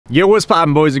Yo, what's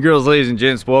poppin', boys and girls, ladies and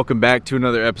gents? Welcome back to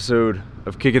another episode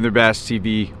of Kicking Their Bass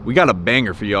TV. We got a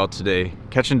banger for y'all today.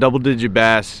 Catching double-digit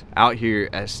bass out here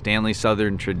at Stanley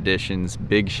Southern Traditions.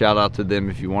 Big shout out to them.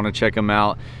 If you want to check them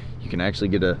out, you can actually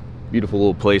get a beautiful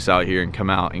little place out here and come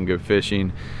out and go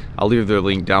fishing. I'll leave their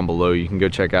link down below. You can go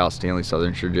check out Stanley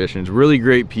Southern Traditions. Really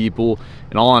great people,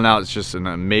 and all in all, it's just an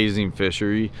amazing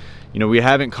fishery. You know, we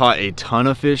haven't caught a ton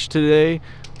of fish today,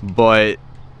 but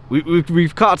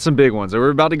we've caught some big ones. We're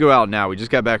about to go out now. We just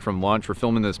got back from lunch. We're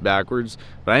filming this backwards,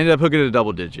 but I ended up hooking a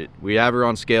double digit. We have her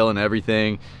on scale and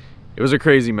everything. It was a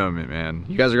crazy moment, man.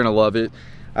 You guys are gonna love it.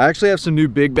 I actually have some new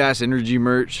Big Bass Energy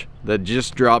merch that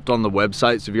just dropped on the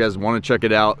website, so if you guys want to check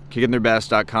it out,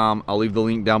 kickingtheirbass.com. I'll leave the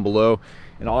link down below.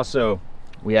 And also,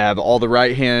 we have all the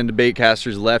right hand bait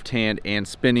casters, left hand, and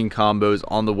spinning combos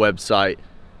on the website.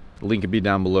 The link will be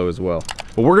down below as well.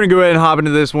 But we're gonna go ahead and hop into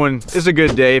this one. It's a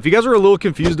good day. If you guys are a little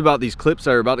confused about these clips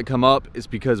that are about to come up, it's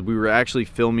because we were actually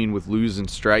filming with Luz and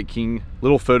Strike King,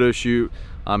 little photo shoot,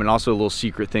 and also a little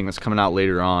secret thing that's coming out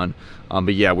later on.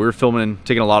 But yeah, we were filming,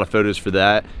 taking a lot of photos for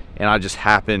that, and I just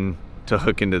happened to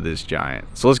hook into this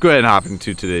giant. So let's go ahead and hop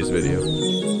into today's video.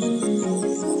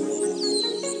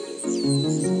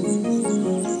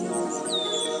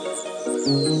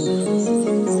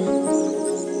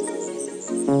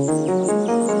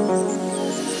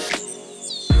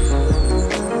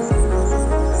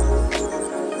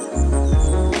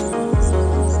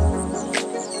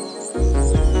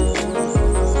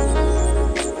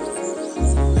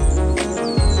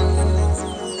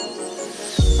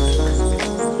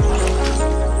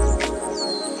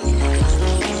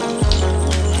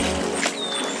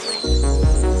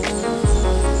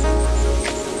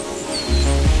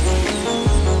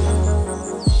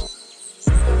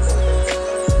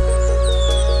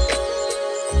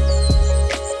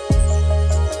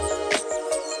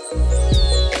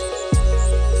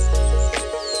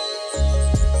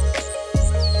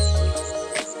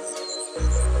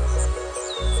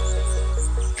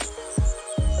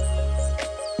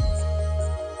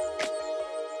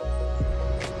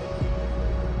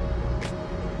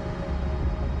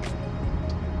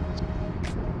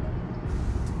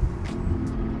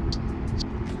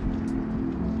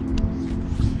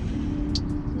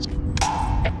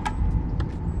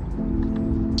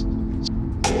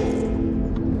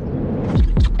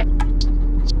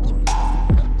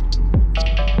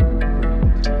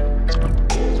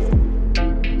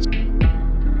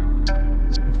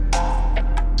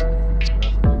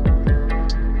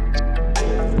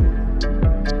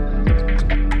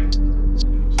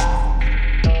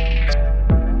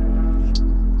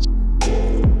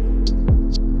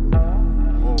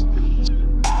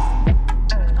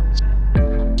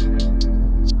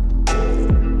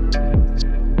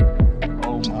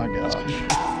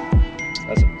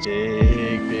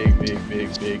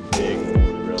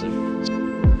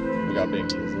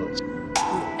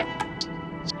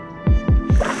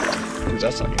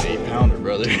 That's like an 8-pounder,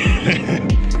 brother.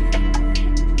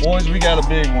 Boys, we got a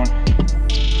big one.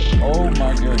 Oh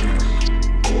my goodness.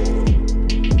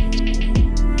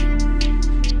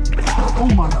 Oh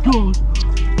my god.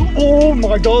 Oh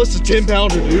my god, it's a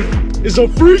 10-pounder, dude. It's a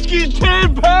freaking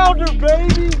 10-pounder,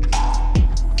 baby.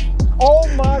 Oh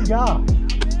my god.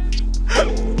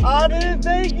 I didn't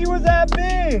think he was that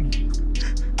big.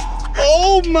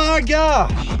 Oh my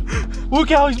gosh. Look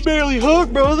how he's barely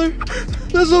hooked, brother.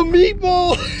 That's a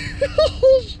meatball.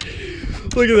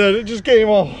 Look at that, it just came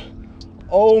off.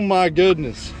 Oh my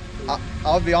goodness.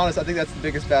 I'll be honest, I think that's the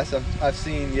biggest bass I've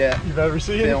seen yet. You've ever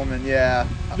seen filming, yeah.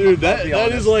 Dude, that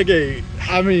is like a,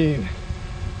 I mean,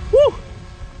 woo.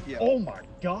 Yeah. Oh my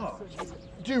gosh.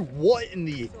 Dude, what in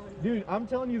the, dude, I'm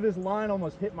telling you, this line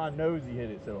almost hit my nose. He hit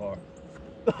it so hard.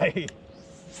 Like,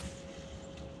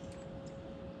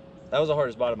 that was the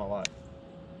hardest bite of my life.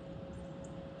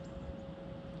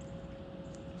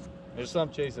 There's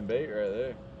some chasing bait right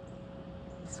there.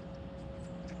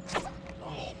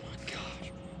 Oh my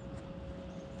gosh.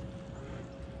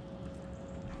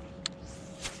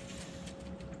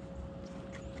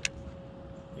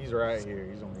 He's right here.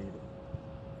 He's gonna eat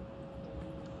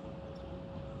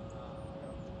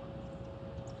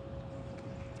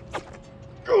it.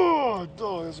 Oh,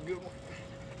 dog, that's a good one.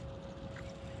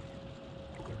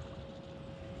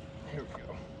 Here we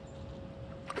go.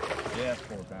 Yeah, it's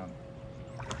 4-pounder.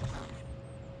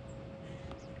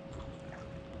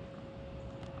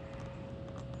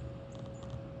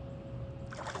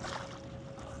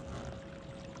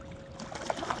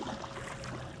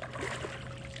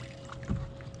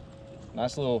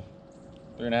 Nice little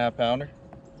 3.5 pounder.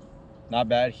 Not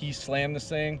bad. He slammed this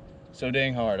thing so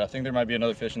dang hard. I think there might be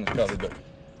another fish in this cover, but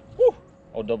whew,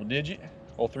 old double digit.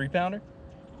 Oh, 3-pounder?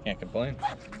 Can't complain.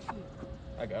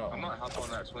 I got I might hop on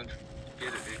that swing.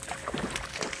 Get it, dude.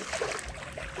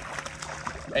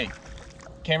 Hey,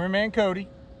 cameraman Cody,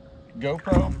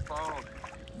 GoPro. Phone.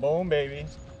 Boom, baby.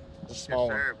 It's a small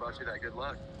Yes, one. sir. Brought you that good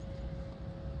luck.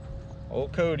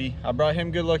 Old Cody. I brought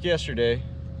him good luck yesterday.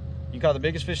 You caught the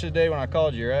biggest fish of the day when I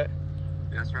called you, right?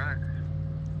 That's right.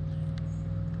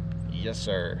 Yes,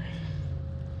 sir.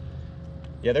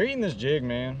 Yeah, they're eating this jig,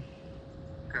 man.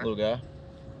 Okay. Little guy.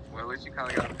 Well, at least you kind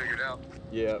of got it figured out.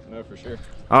 Yeah, no, for sure.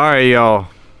 All right, y'all.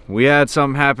 We had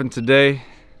something happen today.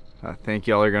 I think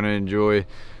y'all are gonna enjoy.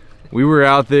 We were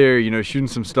out there, you know, shooting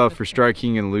some stuff for Strike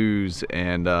King and Lose,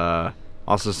 and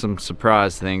also some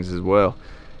surprise things as well.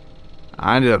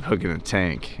 I ended up hooking a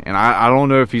tank, and I don't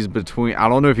know if he's I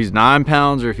don't know if he's 9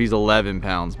 pounds or if he's 11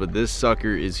 pounds, but this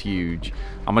sucker is huge.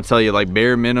 I'm gonna tell you, like,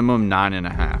 bare minimum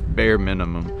 9.5, bare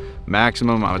minimum.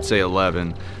 Maximum, I would say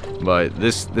 11. But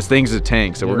this thing's a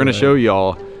tank, so we're gonna show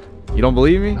y'all. You don't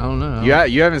believe me? I don't know.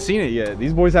 You haven't seen it yet.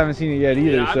 These boys haven't seen it yet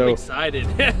either. Yeah, so I'm excited.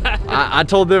 I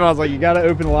told them, I was like, you gotta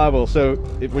open the live well. So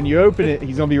when you open it,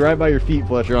 he's gonna be right by your feet,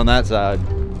 Fletcher, on that side.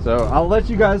 So I'll let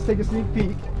you guys take a sneak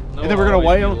peek. No, And then we're gonna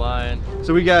weigh him. lying.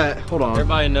 So we got, hold on.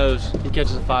 Everybody knows he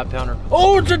catches a 5-pounder.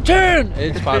 Oh, it's a 10!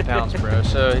 It's 5 pounds, bro.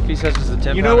 So if he says it's a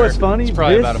 10-pounder, You know what's funny? it's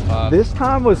probably about a 5. This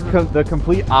time was the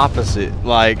complete opposite.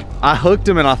 Like, I hooked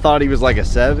him and I thought he was like a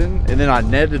 7, and then I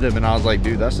netted him and I was like,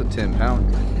 dude, that's a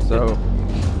 10-pounder. So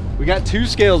we got 2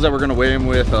 scales that we're gonna weigh him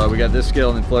with. We got this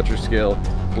scale and then Fletcher's scale.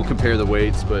 We'll compare the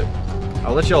weights, but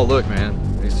I'll let y'all look, man.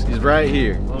 He's right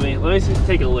here. Let me see,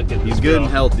 take a look at this. He's good bro.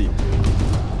 and healthy.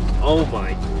 Oh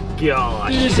my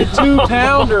gosh. It's a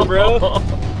 2-pounder, bro.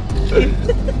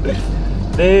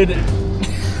 Dude.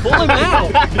 Pull him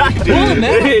out. Pull him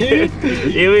out,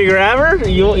 dude. You we grab her?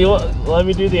 You let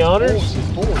me do the honors?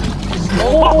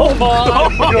 Oh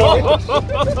my god.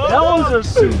 That was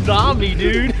a tsunami,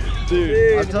 dude.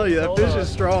 Dude, I'll tell you, that fish is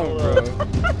strong, bro.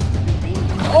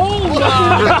 Oh my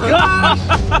gosh.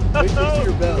 Wait till you see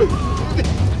your belly.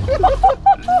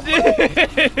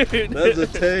 Dude. That's a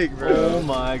tank, bro. Oh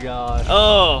my god.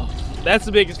 Oh, that's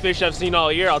the biggest fish I've seen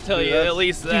all year, I'll tell you, at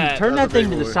least that. Dude, turn that thing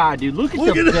to the side, dude. Look at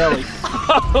the belly.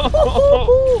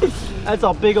 That's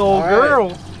a big old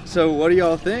girl. So what do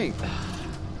y'all think?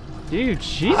 Dude,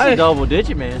 she's a double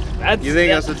digit, man. You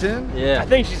think that's a 10? Yeah. I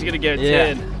think she's gonna get a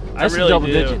 10. That's I really a double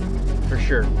do. digit. For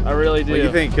sure. I really do. What do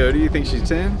you think, Cody? You think she's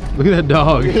 10? Look at that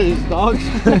dog. Dogs.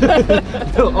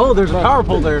 Oh, there's a power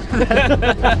pole there.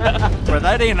 But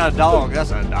that ain't a dog,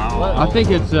 that's a dog. I think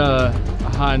it's a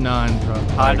high 9,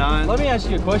 probably. High 9? Let me ask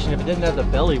you a question. If it didn't have the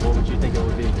belly, what would you think it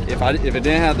would be? If it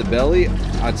didn't have the belly,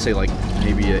 I'd say like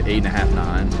maybe an 8.5,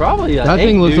 9. Probably That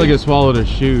thing looks like it swallowed a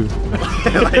shoe.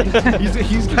 Like,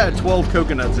 he's got 12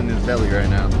 coconuts in his belly right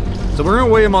now. So we're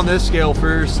gonna weigh him on this scale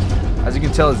first. As you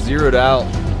can tell, it's zeroed out.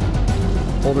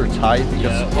 Hold her tight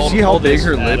because see how big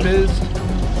her lip is?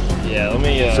 Yeah, let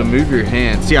me So move your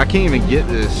hand. See, I can't even get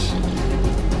this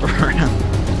around.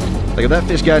 Like, if that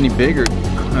fish got any bigger, I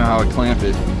don't know how I clamp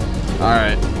it. All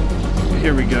right,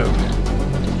 here we go.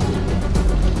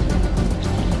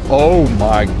 Oh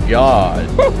my God.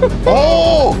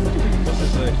 Oh! What's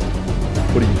this thing?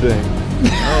 What do you think?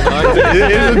 Oh my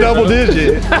It is a double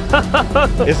digit.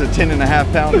 It's a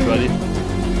 10.5 pounder, buddy.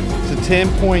 It's a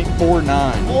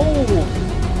 10.49. Oh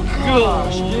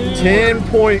gosh, dude.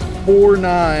 10.49.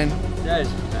 That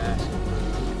is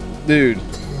massive. Dude,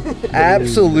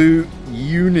 absolute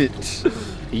unit.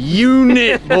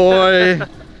 Unit, boy.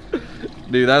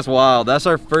 Dude, that's wild. That's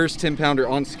our first 10-pounder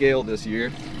on scale this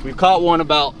year. We've caught one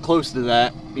about close to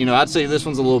that. You know, I'd say this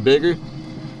one's a little bigger,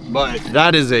 but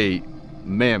that is a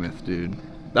mammoth, dude.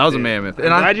 That was a mammoth.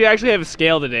 And I'm glad you actually have a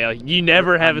scale today. Like, you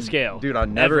never have a scale. Dude, I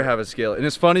never have a scale. And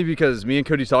it's funny because me and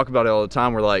Cody talk about it all the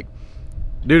time. We're like,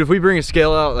 dude, if we bring a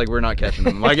scale out, like, we're not catching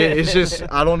them. Like, it's just,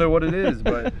 I don't know what it is.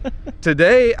 But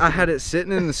today, I had it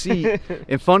sitting in the seat.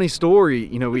 And funny story,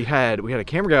 you know, we had a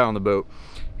camera guy on the boat,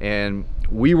 and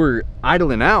we were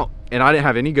idling out, and I didn't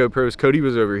have any GoPros. Cody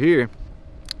was over here,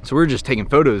 so we were just taking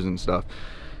photos and stuff.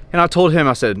 And I told him,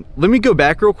 I said, let me go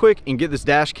back real quick and get this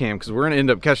dash cam because we're gonna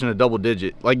end up catching a double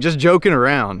digit. Like, just joking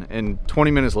around. And 20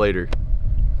 minutes later,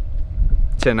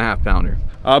 10.5 pounder.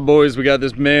 All right, boys, we got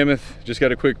this mammoth. Just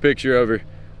got a quick picture of her.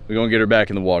 We're gonna get her back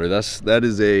in the water. That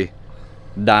is a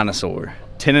dinosaur.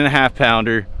 10.5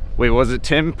 pounder. Wait, was it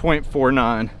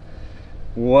 10.49?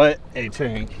 What a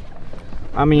tank.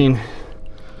 I mean,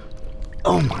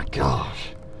 oh my gosh.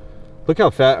 Look how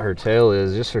fat her tail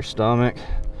is, just her stomach.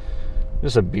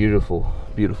 Just a beautiful,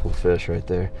 beautiful fish right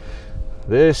there.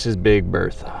 This is Big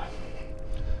Bertha.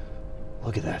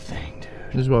 Look at that thing, dude.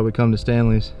 This is why we come to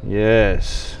Stanley's.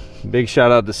 Yes. Big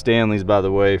shout out to Stanley's, by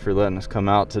the way, for letting us come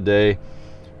out today.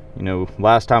 You know,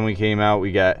 last time we came out,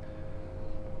 we got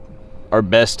our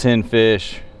best 10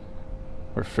 fish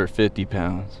were for 50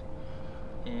 pounds.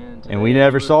 And we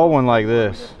never saw one like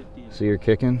this. See her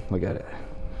kicking? Look at it.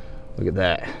 Look at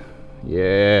that.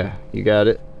 Yeah, you got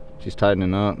it. She's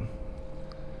tightening up.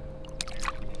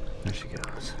 There she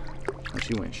goes. Oh,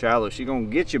 she went shallow. She gonna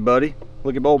get you, buddy.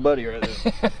 Look at old buddy right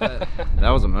there.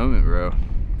 That was a moment, bro.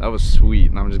 That was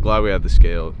sweet, and I'm just glad we had the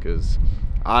scale, because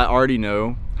I already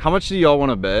know. How much do y'all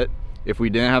want to bet if we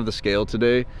didn't have the scale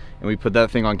today and we put that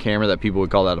thing on camera that people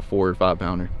would call that a 4 or 5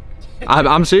 pounder?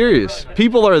 I'm serious.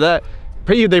 People are that.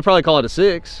 They probably call it a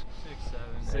 6.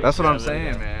 6, That's what I'm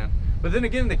saying, man. But then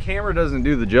again, the camera doesn't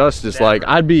do the justice. Like,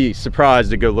 I'd be surprised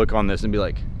to go look on this and be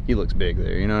like, he looks big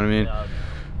there. You know what I mean?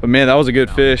 But man, that was a good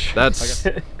fish. That's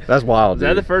wild. Is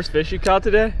that the first fish you caught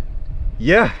today?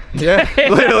 Yeah,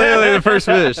 literally the first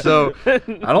fish. So I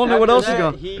don't know what else is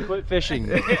going. He quit fishing.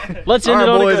 Let's All end right, it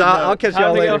on boys. a good I'll note. catch y'all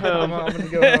Time to later. go home. I'm gonna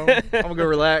go home. I'm gonna go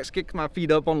relax, kick my feet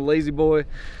up on the lazy boy.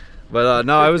 But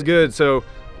no, it was good. So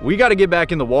we got to get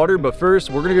back in the water. But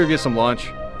first, we're gonna go get some lunch.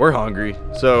 We're hungry,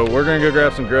 so we're gonna go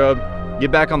grab some grub,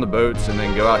 get back on the boats, and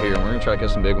then go out here and we're gonna try to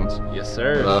catch some big ones. Yes,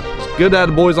 sir. It's good to have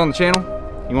the boys on the channel.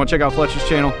 You want to check out Fletcher's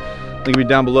channel? Link will be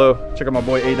down below. Check out my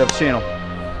boy A-Dub's channel.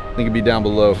 Link will be down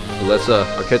below. So let's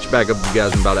I'll catch you back up with you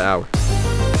guys in about an hour.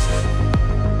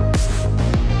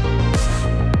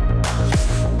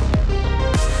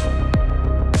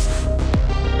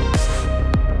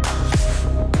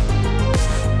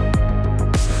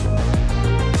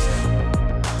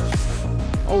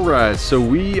 All right, so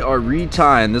we are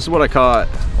retying. This is what I caught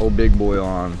old big boy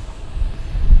on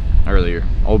earlier.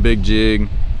 Old big jig.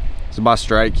 It's by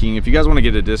Strike King. If you guys want to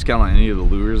get a discount on any of the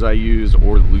lures I use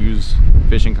or lose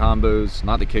fishing combos,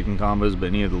 not the kicking combos, but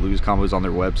any of the lose combos on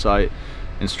their website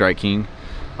and Strike King,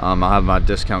 I'll have my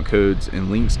discount codes and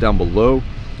links down below.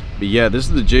 But yeah, this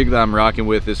is the jig that I'm rocking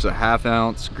with. It's a 1/2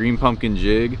 ounce green pumpkin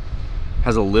jig.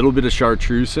 Has a little bit of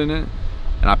chartreuse in it,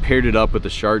 and I paired it up with the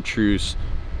chartreuse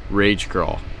rage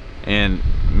crawl. And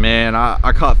man,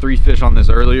 I caught 3 fish on this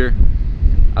earlier.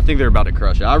 I think they're about to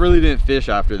crush it. I really didn't fish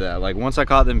after that. Like, once I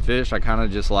caught them fish, I kind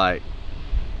of just like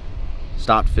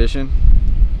stopped fishing.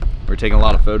 We're taking a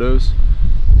lot of photos.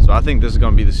 So I think this is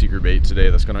gonna be the secret bait today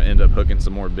that's gonna end up hooking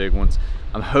some more big ones.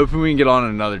 I'm hoping we can get on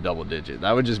another double digit.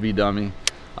 That would just be dummy.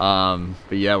 But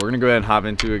yeah, we're gonna go ahead and hop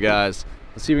into it, guys.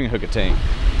 Let's see if we can hook a tank.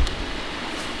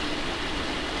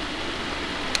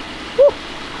 Woo.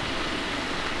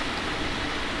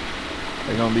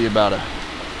 They're gonna be about a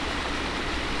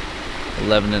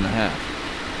 11.5.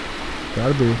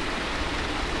 Gotta be.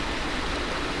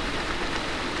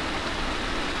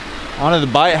 Honestly,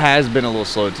 the bite has been a little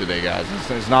slow today, guys.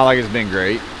 It's not like it's been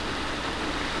great.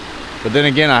 But then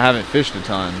again, I haven't fished a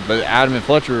ton. But Adam and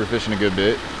Fletcher were fishing a good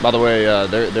bit. By the way,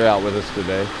 they're out with us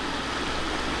today.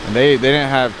 And they didn't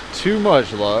have too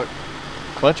much luck.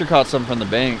 Fletcher caught some from the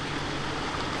bank.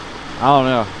 I don't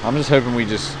know. I'm just hoping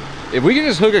if we can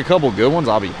just hook a couple good ones,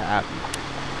 I'll be happy.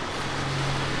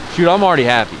 Shoot, I'm already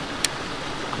happy.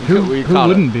 Who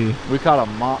wouldn't be? We caught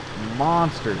a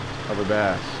monster of a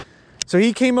bass. So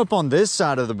he came up on this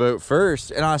side of the boat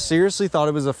first, and I seriously thought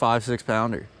it was a 5-6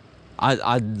 pounder.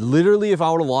 I literally, if I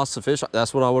would have lost the fish,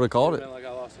 that's what I would have called it. Like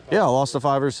Yeah, I lost a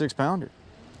 5 or 6 pounder.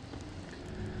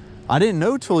 I didn't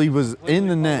know till he was in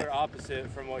the net. Opposite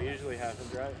from what usually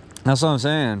happens, right? That's what I'm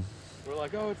saying. We're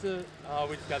like, oh,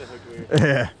 we just got it hooked weird.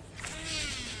 Yeah.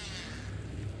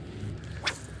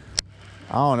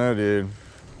 I don't know, dude.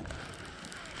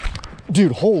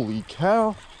 Dude, holy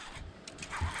cow.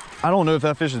 I don't know if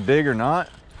that fish is big or not.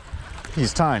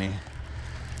 He's tiny.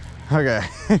 Okay.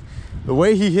 The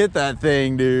way he hit that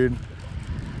thing, dude.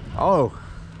 Oh.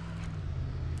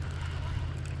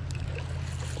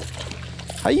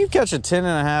 How you catch a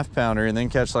 10.5 pounder and then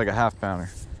catch like a 1/2 pounder?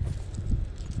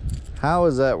 How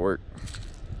does that work?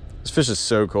 This fish is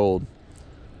so cold.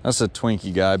 That's a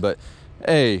Twinkie guy, but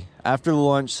hey, after the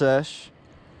lunch sesh,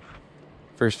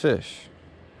 first fish.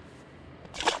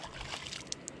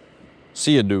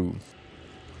 See ya, dude.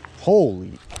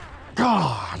 Holy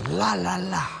God, la la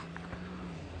la.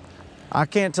 I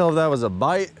can't tell if that was a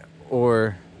bite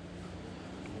or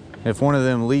if one of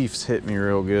them leaves hit me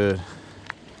real good.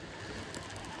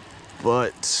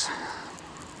 But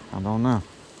I don't know.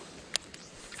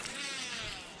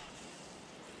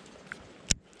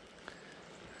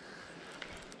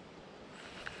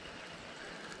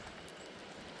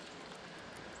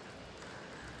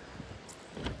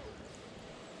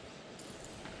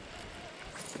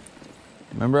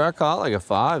 Remember, I caught like a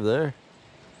 5 there.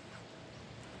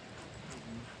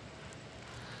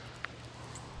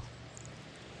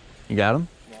 You got him?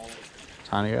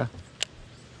 Tiny guy.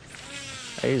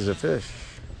 Hey, he's a fish.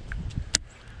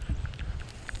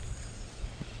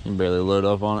 You can barely load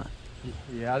up on it.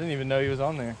 Yeah, I didn't even know he was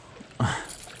on there.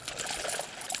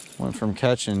 Went from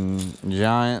catching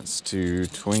giants to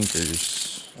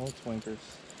twinkers. Old twinkers.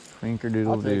 Twinker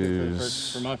doodle I'll take it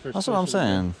doos. for my first That's what I'm fish of the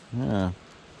saying. Yeah. day.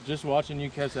 Just watching you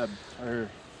catch that, or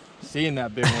seeing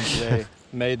that big one today,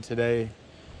 made today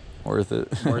Worth it.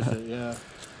 worth it, yeah.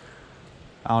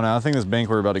 I don't know. I think this bank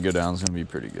we're about to go down is going to be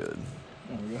pretty good.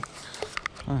 There we go.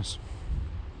 Nice.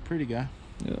 Pretty guy.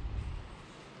 Yeah.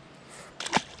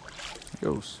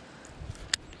 Goes.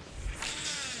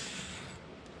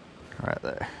 Right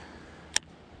there.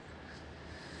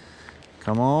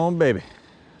 Come on, baby.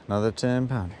 Another 10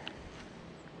 pounder.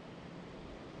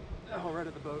 Oh, right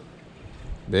at the boat.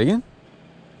 Big one?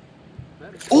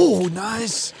 Oh,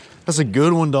 nice. That's a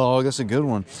good one, dog. That's a good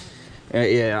one.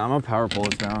 Yeah, I'm gonna power pull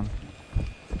it down.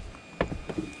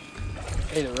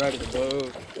 Ate it right at the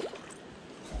boat.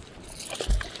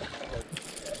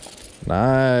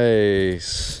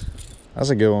 Nice.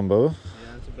 That's a good one, Bo. Yeah,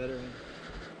 that's a better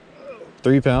one.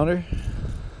 3 pounder?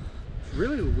 It's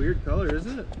really a weird color,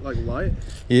 isn't it? Like light?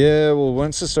 Yeah, well,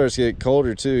 once it starts to get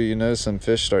colder too, you know, some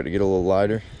fish start to get a little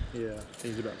lighter. Yeah,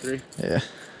 he's about 3. Yeah.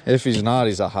 If he's not,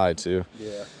 he's a high too.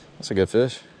 Yeah. That's a good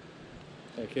fish.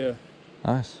 Heck yeah.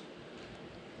 Nice.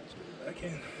 Back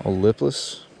in. Oh,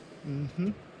 lipless.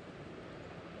 Mm-hmm.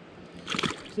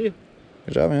 See you.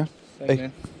 Good job, man. Thanks, Hey.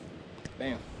 man.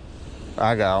 Bam.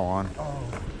 I got one.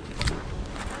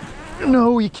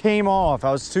 No, he came off.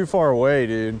 I was too far away,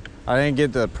 dude. I didn't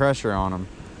get the pressure on him.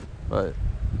 But,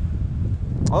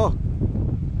 oh,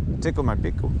 tickle my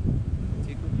pickle.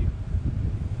 Tickled you?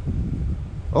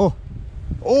 Oh,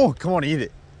 oh, come on, eat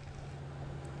it.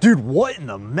 Dude, what in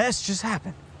the mess just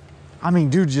happened? I mean,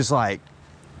 dude, just like,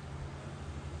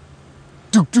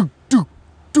 dook, dook, dook,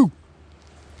 dook.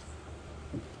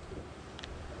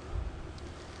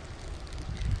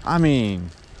 I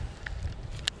mean,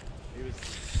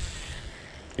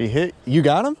 he hit, you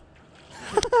got him?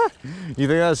 You think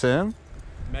that's him?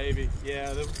 Maybe.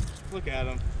 Yeah, look at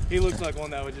him. He looks like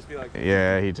one that would just be like...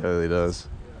 Yeah, he totally does.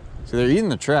 So they're eating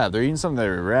the trap. They're eating something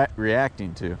they're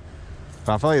reacting to.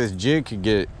 But I feel like this jig could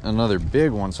get another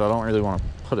big one, so I don't really want to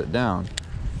put it down.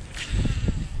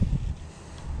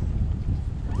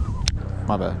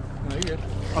 My bad. No, you're good.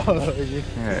 Oh, you.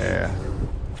 Yeah.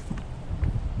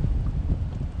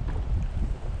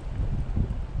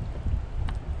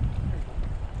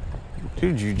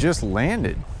 Dude, you just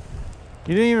landed.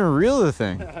 You didn't even reel the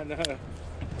thing. I know.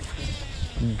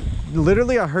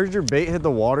 Literally, I heard your bait hit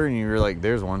the water and you were like,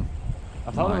 there's one.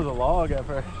 I thought it was a log at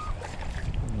first.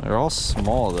 They're all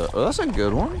small though. Oh, that's a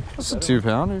good one. That's a 2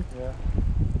 pounder. Yeah.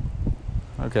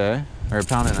 Okay. Or a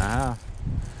pound and a half.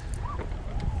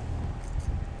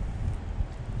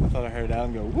 I thought I heard it out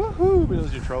and go, woohoo, but it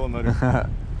was your trolling motor.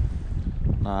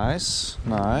 Nice.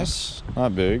 Nice.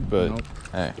 Not big, but Nope.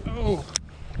 hey. Oh.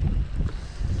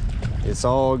 It's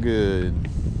all good.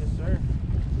 Yes, sir.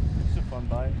 It's a fun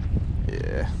bite.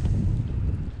 Yeah.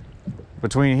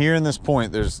 Between here and this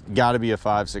point, there's got to be a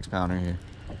 5-6 pounder here.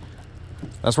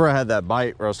 That's where I had that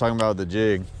bite where I was talking about the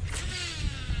jig.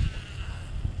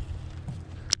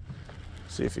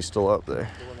 See if he's still up there.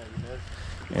 The one that you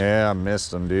missed. Yeah, I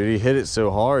missed him, dude. He hit it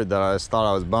so hard that I just thought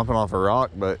I was bumping off a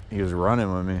rock, but he was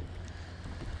running with me.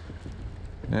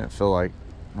 Didn't feel like,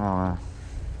 I don't know.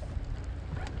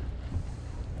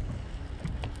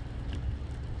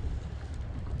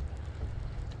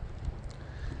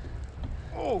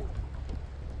 Oh.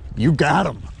 You got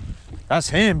him. That's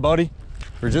him, buddy.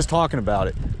 We were just talking about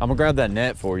it. I'm gonna grab that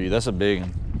net for you. That's a big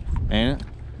one, ain't it?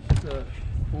 It's a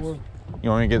 4. You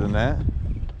want me to get the net?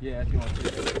 Yeah, if you want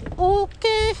to.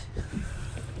 Okay.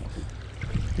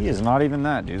 He is not even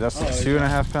that, dude. That's a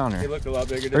 2.5 He pounder. looked a lot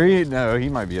bigger. Or no, he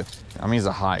might be a, I mean, he's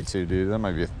a high too, dude. That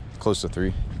might be close to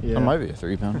 3. Yeah. That might be a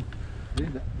 3 pounder.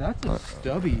 Dude, that's a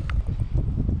stubby.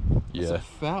 That's Yeah. a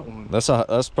fat one. That's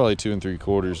probably 2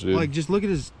 3/4, dude. Like, just look at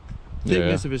his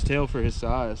thickness of his tail for his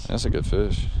size. That's a good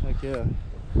fish. Heck yeah.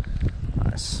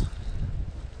 Nice.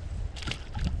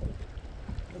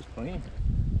 That was clean.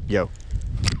 Yo.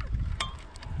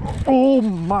 Oh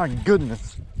my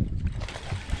goodness.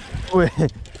 Wait,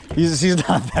 he's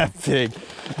not that big.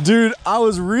 Dude, I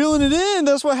was reeling it in.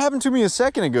 That's what happened to me a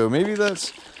second ago. Maybe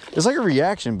it's like a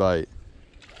reaction bite.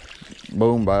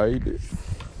 Boom bite.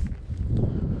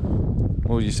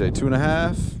 What would you say,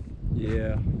 2.5?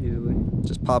 Yeah, easily.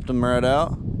 Just popped him right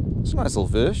out. It's a nice little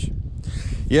fish.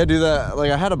 Yeah, do that.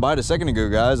 Like, I had a bite a second ago,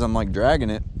 guys. I'm like dragging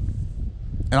it.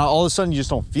 And all of a sudden you just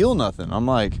don't feel nothing. I'm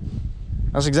like,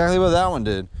 that's exactly what that one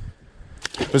did.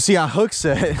 But see, I hook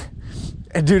set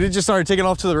And dude, it just started taking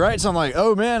off to the right. So I'm like,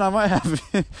 oh man, I might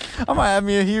have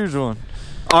me a huge one.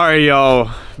 All right,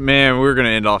 y'all, man, we're gonna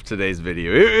end off today's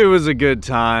video. It was a good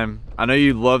time. I know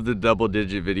you love the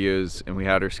double-digit videos, and we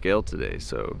had our scale today,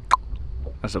 so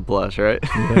that's a plus, right?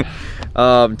 Yeah.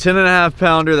 10.5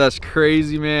 pounder, that's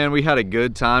crazy, man. We had a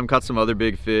good time, caught some other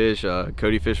big fish.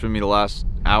 Cody fished with me the last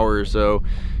hour or so.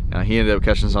 He ended up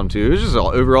catching some too. It was just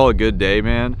overall a good day,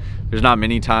 man. There's not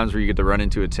many times where you get to run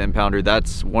into a 10 pounder.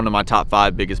 That's one of my top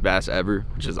 5 biggest bass ever,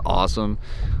 which is awesome.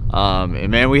 And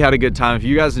man, we had a good time. If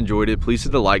you guys enjoyed it, please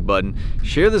hit the like button.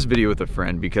 Share this video with a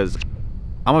friend, because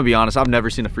I'm gonna be honest, I've never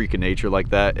seen a freak of nature like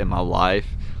that in my life.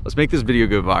 Let's make this video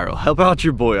go viral. Help out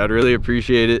your boy, I'd really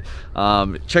appreciate it.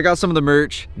 Check out some of the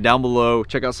merch down below.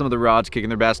 Check out some of the rods,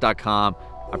 kickingtheirbass.com.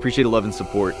 I appreciate the love and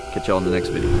support. Catch y'all in the next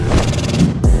video.